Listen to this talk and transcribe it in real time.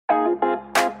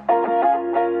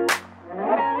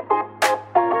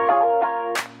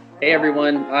Hey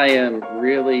everyone, I am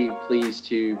really pleased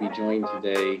to be joined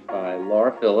today by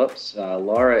Laura Phillips.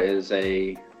 Laura is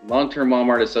a long-term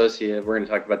Walmart associate. We're going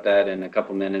to talk about that in a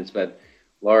couple minutes, but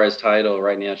Laura's title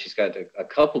right now, she's got a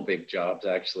couple big jobs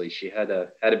actually. She had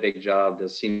a big job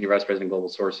as Senior Vice President Global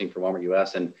Sourcing for Walmart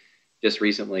US, and just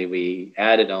recently we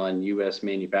added on US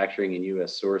manufacturing and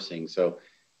US sourcing. So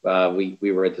we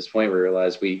were at this point where we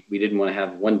realized we didn't want to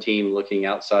have one team looking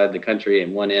outside the country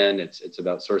and one end. It's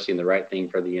about sourcing the right thing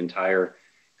for the entire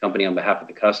company on behalf of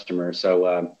the customer.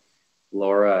 So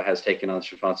Laura has taken on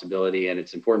this responsibility, and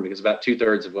it's important because about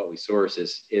 2/3 of what we source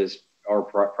is our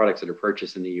products that are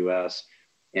purchased in the U.S.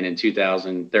 And in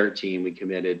 2013, we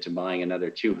committed to buying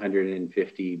another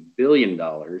 $250 billion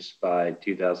by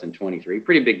 2023.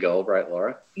 Pretty big goal, right,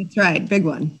 Laura? That's right. Big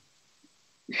one.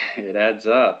 It adds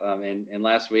up. And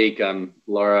last week,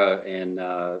 Laura and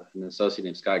an associate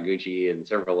named Scott Gucci and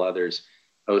several others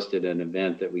hosted an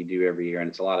event that we do every year, and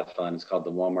it's a lot of fun. It's called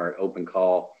the Walmart Open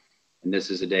Call. And this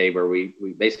is a day where we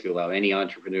basically allow any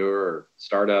entrepreneur or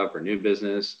startup or new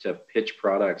business to pitch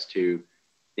products to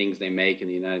things they make in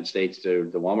the United States to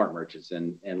the Walmart merchants.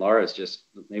 And Laura's just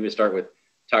maybe start with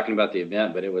talking about the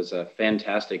event, but it was a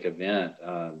fantastic event.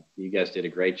 You guys did a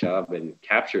great job and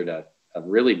captured a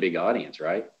really big audience,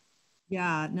 right?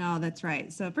 Yeah, no, that's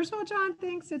right. So first of all, John,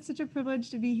 thanks. It's such a privilege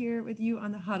to be here with you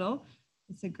on the huddle.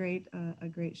 It's a great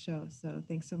show. So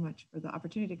thanks so much for the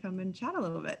opportunity to come and chat a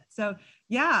little bit. So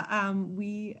yeah,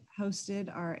 we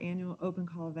hosted our annual open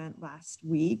call event last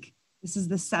week. This is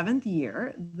the 7th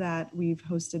year that we've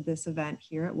hosted this event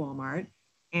here at Walmart.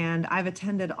 And I've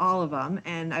attended all of them,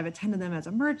 and I've attended them as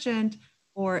a merchant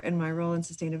or in my role in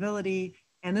sustainability.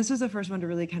 And this was the first one to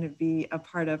really kind of be a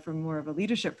part of from more of a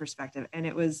leadership perspective. And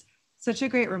it was such a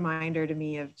great reminder to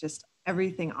me of just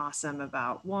everything awesome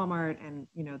about Walmart and,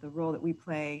 the role that we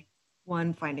play,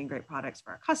 one, finding great products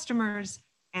for our customers,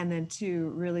 and then two,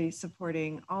 really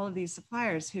supporting all of these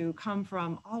suppliers who come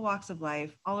from all walks of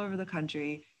life, all over the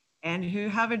country, and who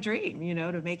have a dream,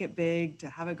 to make it big, to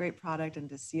have a great product and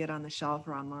to see it on the shelf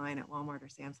or online at Walmart or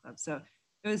Sam's Club. So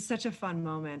it was such a fun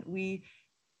moment. We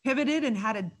pivoted and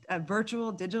had a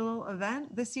virtual digital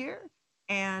event this year.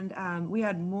 And we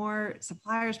had more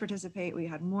suppliers participate. We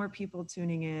had more people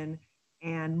tuning in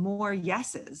and more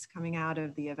yeses coming out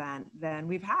of the event than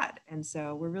we've had. And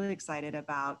so we're really excited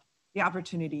about the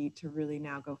opportunity to really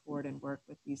now go forward and work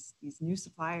with these new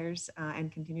suppliers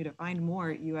and continue to find more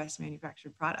US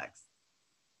manufactured products.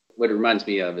 What it reminds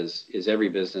me of is every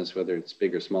business, whether it's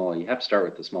big or small, you have to start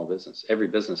with the small business. Every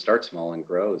business starts small and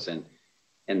grows. And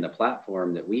the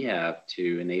platform that we have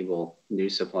to enable new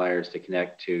suppliers to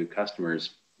connect to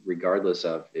customers, regardless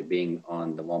of it being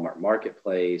on the Walmart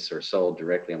marketplace or sold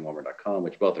directly on Walmart.com,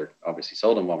 which both are obviously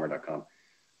sold on Walmart.com,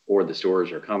 or the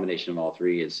stores, or a combination of all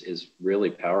three, is really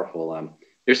powerful.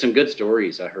 There's some good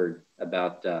stories I heard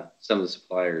about some of the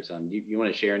suppliers. You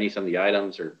want to share some of the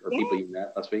items or people you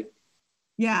met last week?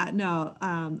 Yeah, no,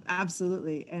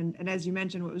 absolutely. And as you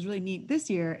mentioned, what was really neat this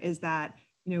year is that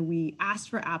we asked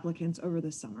for applicants over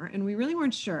the summer, and we really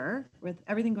weren't sure with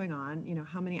everything going on,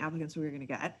 how many applicants we were going to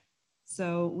get.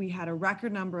 So we had a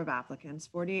record number of applicants,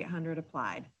 4,800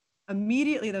 applied.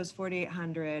 Immediately, those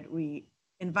 4,800, we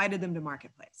invited them to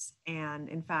Marketplace. And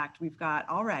in fact, we've got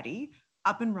already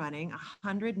up and running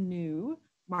 100 new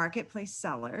Marketplace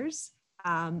sellers,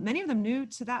 many of them new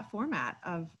to that format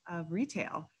of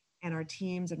retail. And our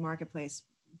teams at Marketplace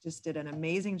just did an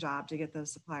amazing job to get those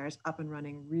suppliers up and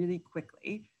running really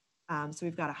quickly. So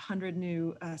we've got 100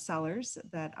 new sellers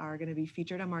that are going to be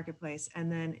featured on Marketplace.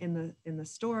 And then in the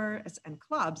store and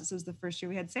clubs, this was the first year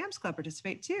we had Sam's Club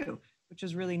participate too, which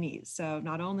was really neat. So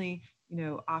not only,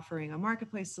 offering a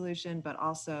Marketplace solution, but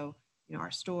also,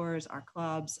 our stores, our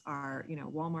clubs, our,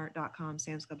 Walmart.com,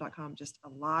 SamsClub.com, just a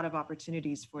lot of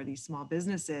opportunities for these small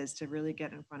businesses to really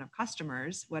get in front of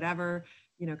customers, whatever,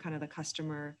 kind of the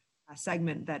customer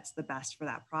segment that's the best for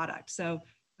that product. So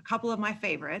a couple of my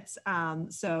favorites.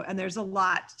 And there's a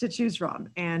lot to choose from.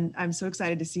 And I'm so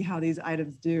excited to see how these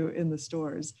items do in the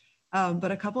stores.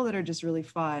 But a couple that are just really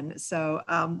fun. So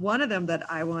one of them that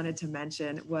I wanted to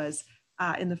mention was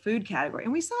in the food category.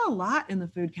 And we saw a lot in the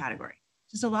food category,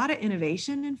 just a lot of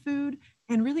innovation in food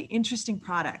and really interesting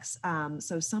products.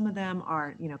 So some of them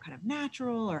are, kind of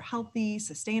natural or healthy,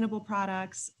 sustainable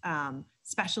products,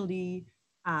 specialty,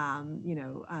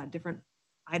 different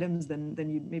items than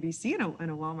you'd maybe see in a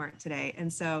Walmart today.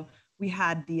 And so we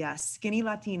had the Skinny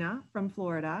Latina from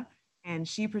Florida, and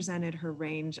she presented her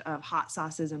range of hot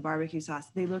sauces and barbecue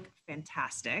sauce. They look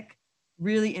fantastic,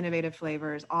 really innovative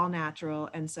flavors, all natural.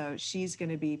 And so she's going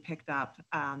to be picked up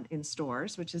in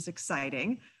stores, which is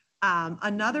exciting.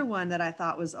 Another one that I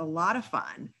thought was a lot of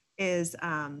fun is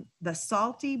the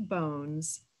Salty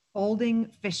Bones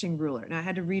Folding Fishing Ruler. Now I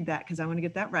had to read that because I want to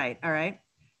get that right. All right.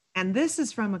 And this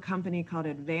is from a company called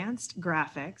Advanced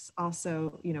Graphics,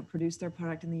 also, produced their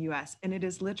product in the US. And it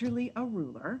is literally a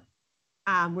ruler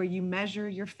where you measure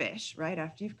your fish right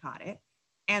after you've caught it.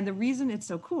 And the reason it's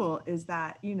so cool is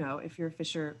that, if you're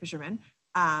a fisherman,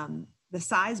 the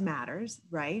size matters,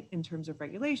 right? In terms of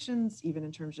regulations, even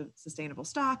in terms of sustainable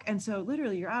stock. And so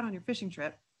literally you're out on your fishing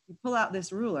trip, you pull out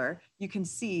this ruler, you can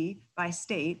see by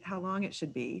state how long it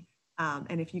should be.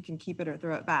 And if you can keep it or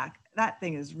throw it back, that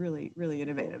thing is really, really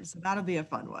innovative. So that'll be a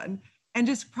fun one. And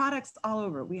just products all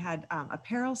over. We had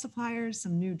apparel suppliers,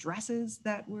 some new dresses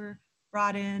that were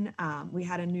brought in. We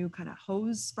had a new kind of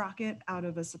hose sprocket out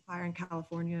of a supplier in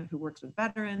California who works with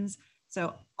veterans.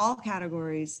 So all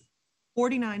categories,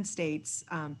 49 states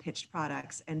pitched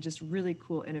products, and just really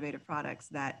cool, innovative products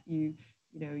that you're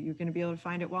going to be able to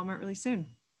find at Walmart really soon.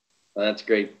 Well, that's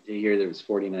great to hear. There was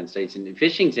 49 states, and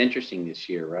fishing's interesting this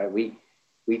year, right?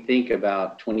 We think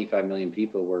about 25 million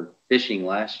people were fishing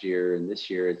last year, and this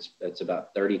year it's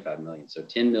about 35 million. So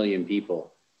 10 million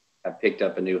people have picked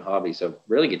up a new hobby. So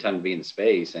really good time to be in the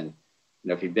space. And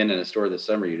if you've been in a store this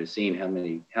summer, you'd have seen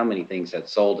how many things had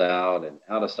sold out and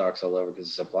out of stocks all over because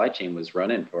the supply chain was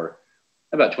running for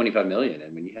about 25 million.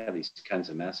 And when you have these kinds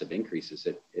of massive increases,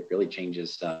 it really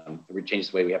changes the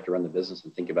way we have to run the business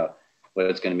and think about what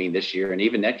it's going to mean this year and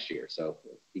even next year. So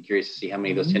be curious to see how many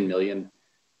of those 10 million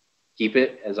keep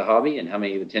it as a hobby and how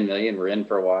many of the 10 million were in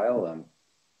for a while.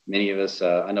 Many of us,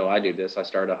 I know I do this. I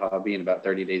start a hobby and about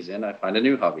 30 days in, I find a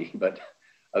new hobby, but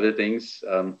other things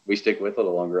we stick with a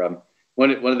little longer.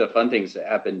 One of the fun things that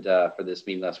happened for this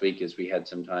meeting last week is we had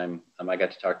some time. I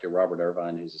got to talk to Robert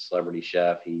Irvine, who's a celebrity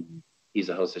chef. He's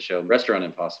a host of the show Restaurant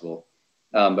Impossible.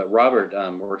 But Robert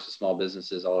works with small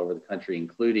businesses all over the country,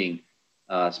 including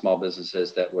small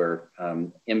businesses that were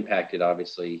impacted,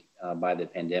 obviously, by the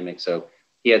pandemic. So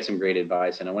he had some great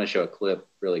advice. And I want to show a clip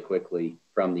really quickly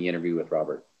from the interview with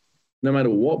Robert. No matter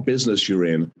what business you're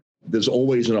in, there's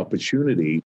always an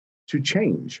opportunity to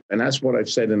change. And that's what I've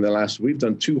said we've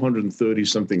done 230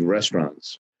 something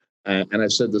restaurants. And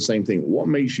I've said the same thing. What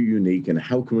makes you unique and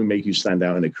how can we make you stand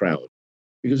out in a crowd?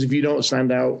 Because if you don't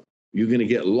stand out, you're going to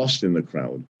get lost in the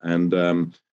crowd.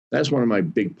 And that's one of my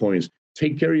big points.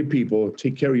 Take care of your people,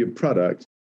 take care of your product,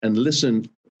 and listen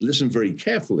very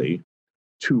carefully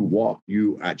to what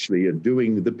you actually are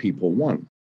doing the people want.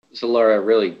 So Laura,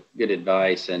 really good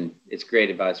advice, and it's great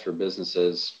advice for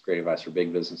businesses, great advice for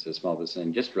big businesses, small business,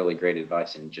 and just really great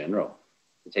advice in general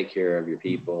to take care of your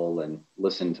people and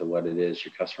listen to what it is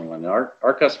your customer wants.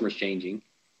 Our customer's changing.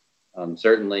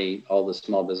 Certainly all the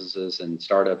small businesses and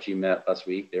startups you met last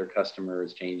week, their customer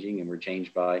is changing, and we're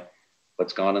changed by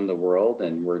what's gone in the world,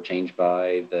 and we're changed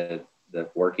by the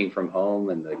working from home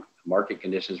and the market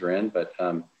conditions we're in. But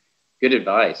good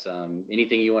advice.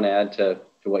 Anything you want to add to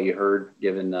what you heard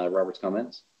given Robert's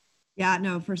comments? Yeah,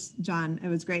 no, first, John, it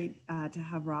was great to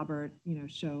have Robert,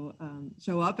 show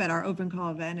up at our open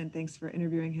call event, and thanks for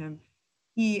interviewing him.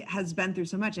 He has been through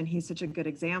so much, and he's such a good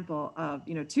example of,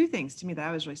 two things to me that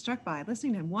I was really struck by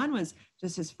listening to him. One was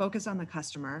just his focus on the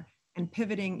customer and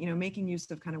pivoting, making use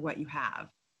of kind of what you have.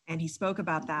 And he spoke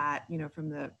about that, from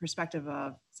the perspective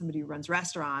of somebody who runs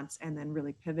restaurants, and then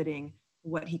really pivoting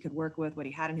what he could work with, what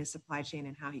he had in his supply chain,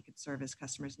 and how he could serve his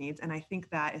customers' needs. And I think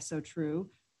that is so true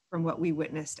from what we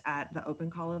witnessed at the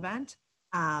open call event.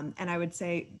 And I would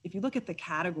say, if you look at the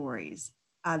categories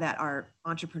that our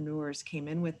entrepreneurs came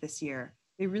in with this year,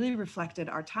 they really reflected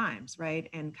our times, right?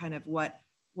 And kind of what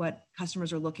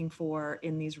customers are looking for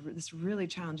in this really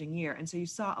challenging year. And so you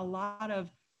saw a lot of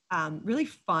really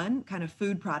fun kind of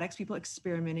food products, people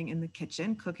experimenting in the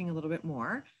kitchen, cooking a little bit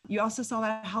more. You also saw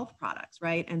that health products,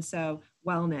 right? And so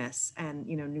wellness and,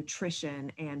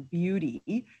 nutrition and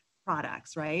beauty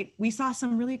products, right? We saw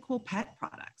some really cool pet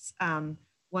products.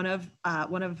 One of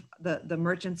the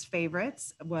merchants'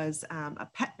 favorites was a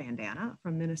pet bandana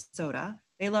from Minnesota.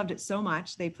 They loved it so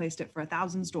much, they placed it for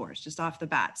 1,000 stores just off the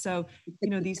bat. So,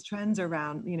 these trends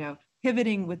around,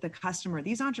 pivoting with the customer,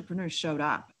 these entrepreneurs showed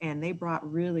up and they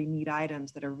brought really neat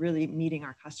items that are really meeting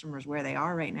our customers where they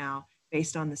are right now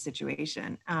based on the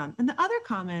situation. And the other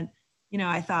comment,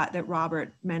 I thought that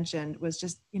Robert mentioned was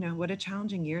just, what a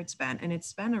challenging year it's been. And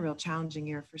it's been a real challenging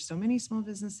year for so many small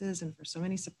businesses and for so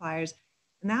many suppliers.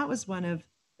 And that was one of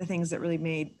the things that really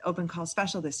made Open Call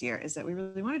special this year, is that we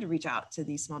really wanted to reach out to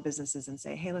these small businesses and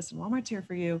say, hey, listen, Walmart's here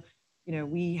for you.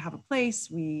 We have a place,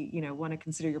 we, want to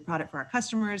consider your product for our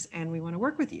customers, and we want to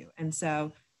work with you. And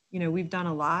so, we've done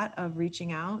a lot of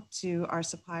reaching out to our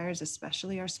suppliers,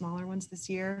 especially our smaller ones this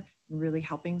year, and really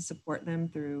helping support them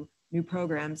through new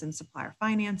programs and supplier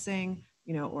financing,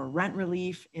 or rent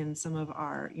relief in some of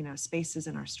our, spaces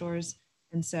in our stores.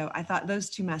 And so I thought those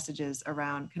two messages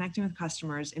around connecting with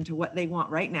customers into what they want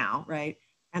right now, right?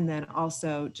 And then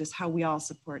also just how we all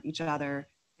support each other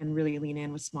and really lean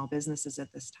in with small businesses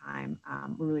at this time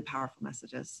were really powerful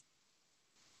messages.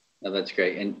 No, that's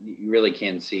great. And you really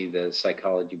can see the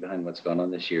psychology behind what's going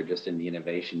on this year, just in the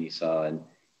innovation you saw. And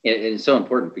it's so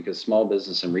important because small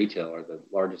business and retail are the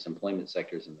largest employment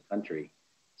sectors in the country.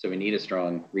 So we need a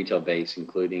strong retail base,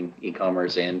 including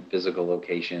e-commerce and physical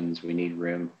locations. We need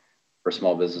room for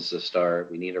small businesses to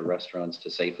start. We need our restaurants to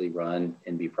safely run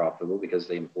and be profitable because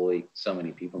they employ so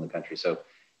many people in the country. So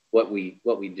what we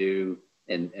do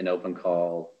in open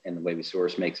call and the way we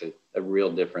source makes a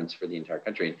real difference for the entire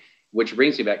country. Which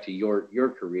brings me back to your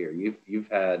career. You've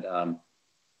had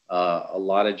a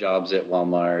lot of jobs at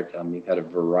Walmart. You've had a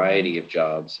variety of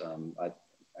jobs.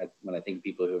 When I think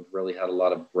people who have really had a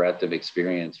lot of breadth of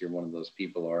experience, you're one of those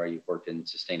people. Or you've worked in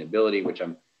sustainability, which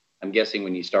I'm guessing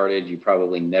when you started, you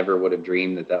probably never would have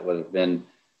dreamed that would have been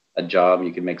a job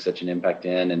you could make such an impact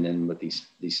in. And then with these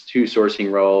two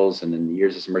sourcing roles and then the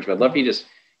years of submersion, I'd love for you to just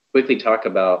quickly talk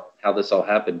about how this all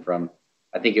happened from,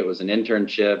 I think it was an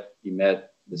internship. You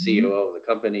met the CEO of the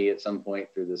company at some point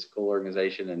through this cool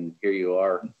organization. And here you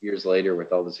are years later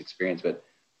with all this experience, but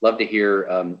love to hear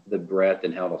the breadth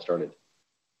and how it all started.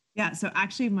 Yeah. So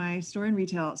actually my store in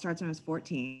retail starts when I was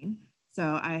 14. So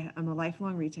I'm a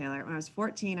lifelong retailer. When I was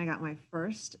 14, I got my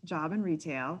first job in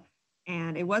retail,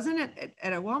 and it wasn't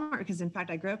at a Walmart because, in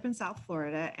fact, I grew up in South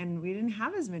Florida, and we didn't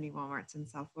have as many Walmarts in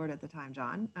South Florida at the time,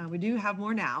 John. We do have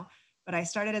more now, but I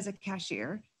started as a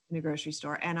cashier in a grocery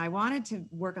store, and I wanted to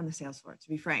work on the sales floor, to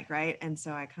be frank, right? And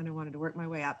so I kind of wanted to work my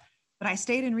way up, but I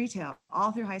stayed in retail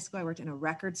all through high school. I worked in a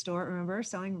record store, remember,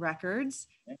 selling records,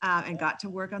 and got to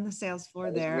work on the sales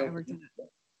floor there. I worked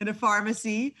in a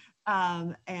pharmacy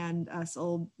and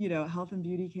sold, health and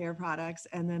beauty care products.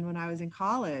 And then when I was in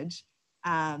college,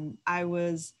 I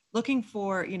was looking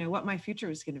for, what my future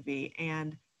was going to be.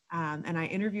 And I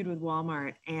interviewed with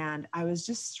Walmart, and I was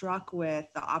just struck with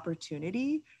the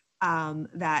opportunity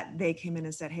that they came in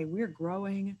and said, hey, we're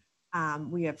growing.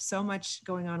 We have so much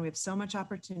going on. We have so much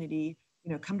opportunity,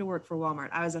 come to work for Walmart.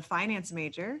 I was a finance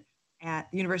major at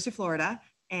the University of Florida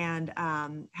and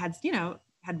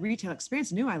had retail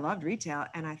experience, knew I loved retail.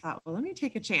 And I thought, well, let me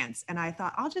take a chance. And I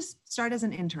thought, I'll just start as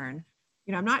an intern.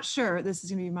 I'm not sure this is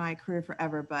going to be my career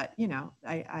forever, but,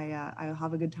 I'll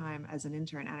have a good time as an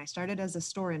intern. And I started as a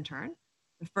store intern.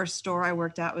 The first store I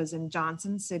worked at was in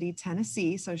Johnson City,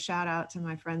 Tennessee. So shout out to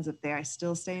my friends up there. I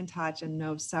still stay in touch and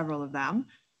know several of them.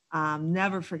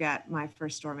 Never forget my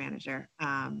first store manager,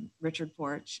 Richard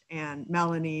Porch, and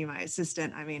Melanie, my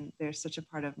assistant. I mean, they're such a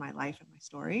part of my life and my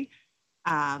story.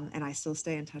 And I still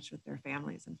stay in touch with their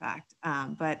families, in fact.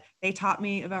 But they taught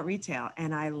me about retail,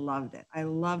 and I loved it. I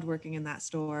loved working in that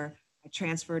store. I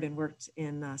transferred and worked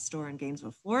in a store in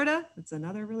Gainesville, Florida. It's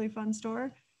another really fun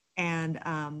store, and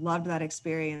loved that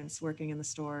experience working in the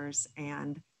stores,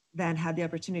 and then had the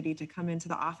opportunity to come into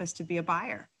the office to be a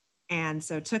buyer. And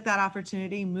so took that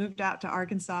opportunity, moved out to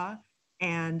Arkansas,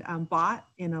 and bought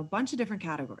in a bunch of different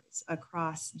categories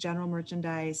across general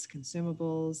merchandise,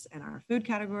 consumables, and our food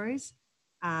categories.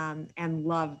 And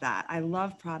love that. I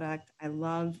love product. I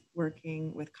love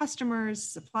working with customers,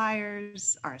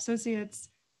 suppliers, our associates,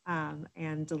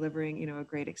 and delivering, a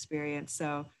great experience.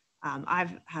 So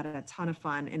I've had a ton of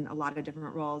fun in a lot of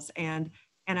different roles, and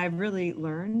I've really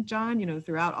learned, John,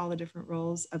 throughout all the different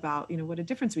roles about, what a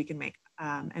difference we can make.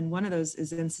 And one of those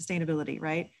is in sustainability,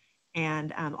 right?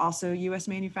 And also U.S.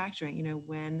 manufacturing.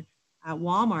 When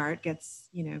Walmart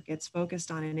gets focused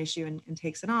on an issue and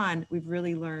takes it on, we've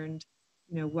really learned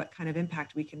what kind of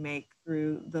impact we can make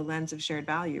through the lens of shared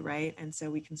value, right? And so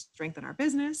we can strengthen our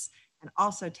business and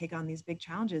also take on these big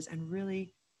challenges and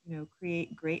really,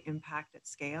 create great impact at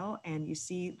scale. And you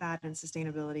see that in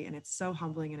sustainability, and it's so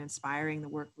humbling and inspiring, the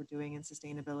work we're doing in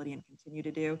sustainability and continue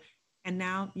to do. And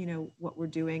now, what we're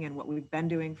doing and what we've been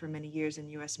doing for many years in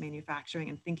U.S. manufacturing,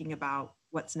 and thinking about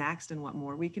what's next and what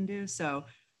more we can do. So,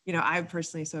 I'm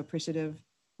personally so appreciative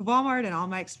of Walmart and all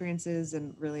my experiences,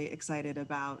 and really excited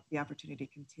about the opportunity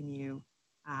to continue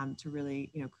to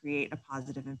really, create a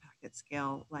positive impact at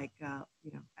scale. Like,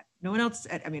 no one else.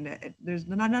 There's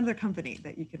not another company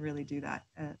that you can really do that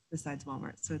besides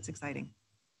Walmart. So it's exciting.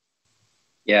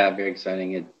 Yeah, very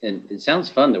exciting. It sounds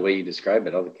fun the way you describe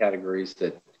it. All the categories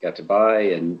that you got to buy,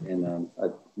 and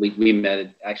we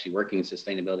met actually working in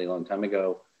sustainability a long time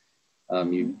ago.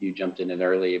 You jumped in it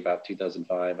early, about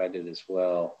 2005. I did as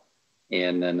well.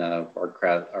 And then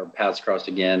our paths crossed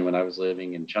again when I was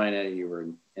living in China. You were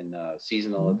in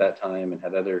seasonal at that time and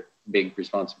had other big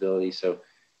responsibilities. So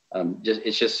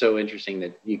it's just so interesting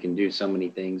that you can do so many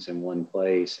things in one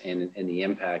place, and the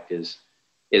impact is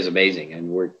amazing. And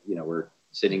we're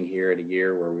sitting here at a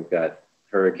year where we've got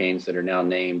hurricanes that are now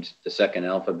named the second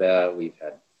alphabet. We've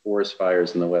had forest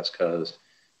fires in the West Coast.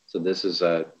 So this is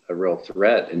a real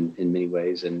threat in many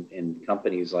ways. And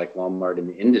companies like Walmart and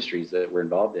the industries that we're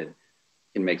involved in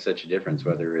can make such a difference,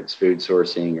 whether it's food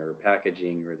sourcing or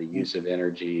packaging or the use of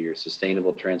energy or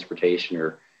sustainable transportation,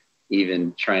 or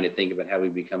even trying to think about how we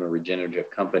become a regenerative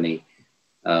company,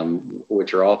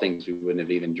 which are all things we wouldn't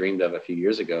have even dreamed of a few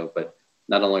years ago. But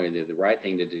not only are they the right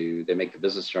thing to do, they make the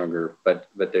business stronger, but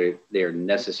they are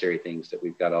necessary things that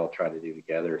we've got to all try to do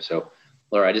together. So,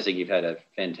 Laura, I just think you've had a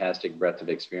fantastic breadth of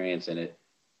experience, and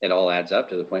it all adds up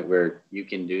to the point where you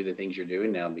can do the things you're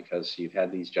doing now because you've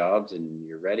had these jobs and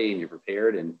you're ready and you're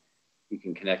prepared, and you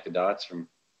can connect the dots from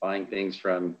buying things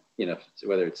from,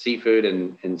 whether it's seafood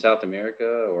in South America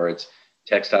or it's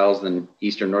textiles in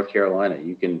Eastern North Carolina.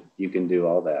 You can do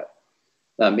all that.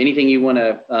 Anything you want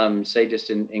to say just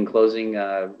in closing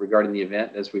regarding the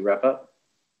event as we wrap up?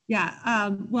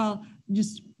 Yeah, well,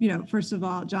 just, first of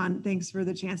all, John, thanks for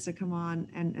the chance to come on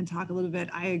and talk a little bit.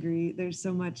 I agree. There's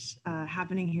so much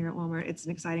happening here at Walmart. It's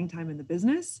an exciting time in the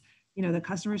business. The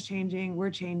customer's changing,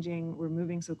 we're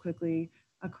moving so quickly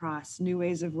across new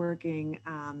ways of working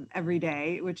every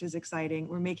day, which is exciting.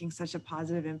 We're making such a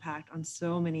positive impact on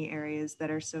so many areas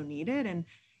that are so needed. And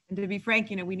to be frank,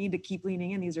 we need to keep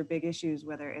leaning in. These are big issues,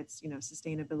 whether it's,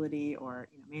 sustainability or,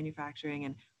 manufacturing,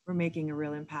 and we're making a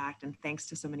real impact. And thanks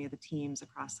to so many of the teams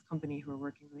across the company who are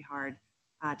working really hard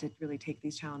to really take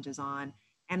these challenges on.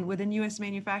 And within U.S.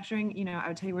 manufacturing, I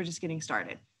would tell you, we're just getting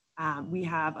started. We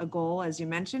have a goal, as you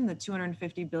mentioned, the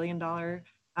 $250 billion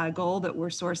goal that we're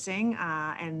sourcing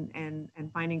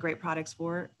and finding great products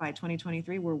for by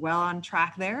 2023. We're well on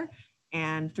track there.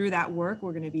 And through that work,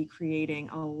 we're going to be creating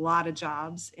a lot of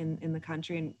jobs in the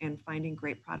country and finding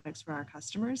great products for our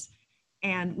customers.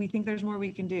 And we think there's more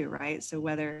we can do, right? So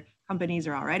whether companies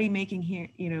are already making here,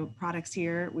 products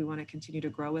here, we want to continue to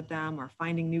grow with them, or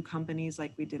finding new companies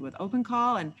like we did with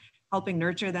OpenCall and helping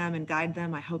nurture them and guide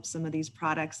them. I hope some of these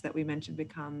products that we mentioned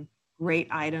become great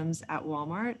items at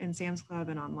Walmart and Sam's Club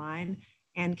and online,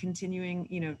 and continuing,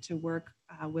 to work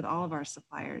with all of our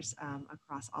suppliers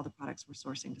across all the products we're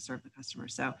sourcing to serve the customer.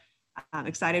 So I'm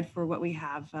excited for what we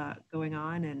have going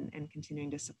on and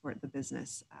continuing to support the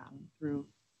business through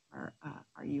our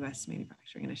U.S.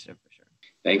 manufacturing initiative for sure.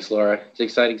 Thanks, Laura. It's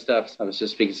exciting stuff. I was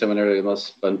just speaking to someone earlier. The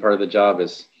most fun part of the job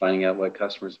is finding out what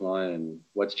customers want and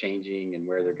what's changing and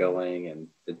where they're going. And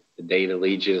the data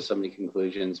leads you to so many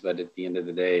conclusions. But at the end of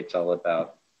the day, it's all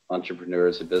about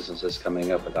entrepreneurs and businesses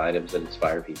coming up with items that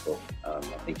inspire people. I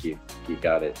think you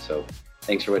got it. So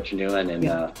thanks for what you're doing, and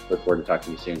look forward to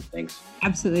talking to you soon. Thanks.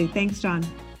 Absolutely. Thanks, John.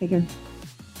 Take care.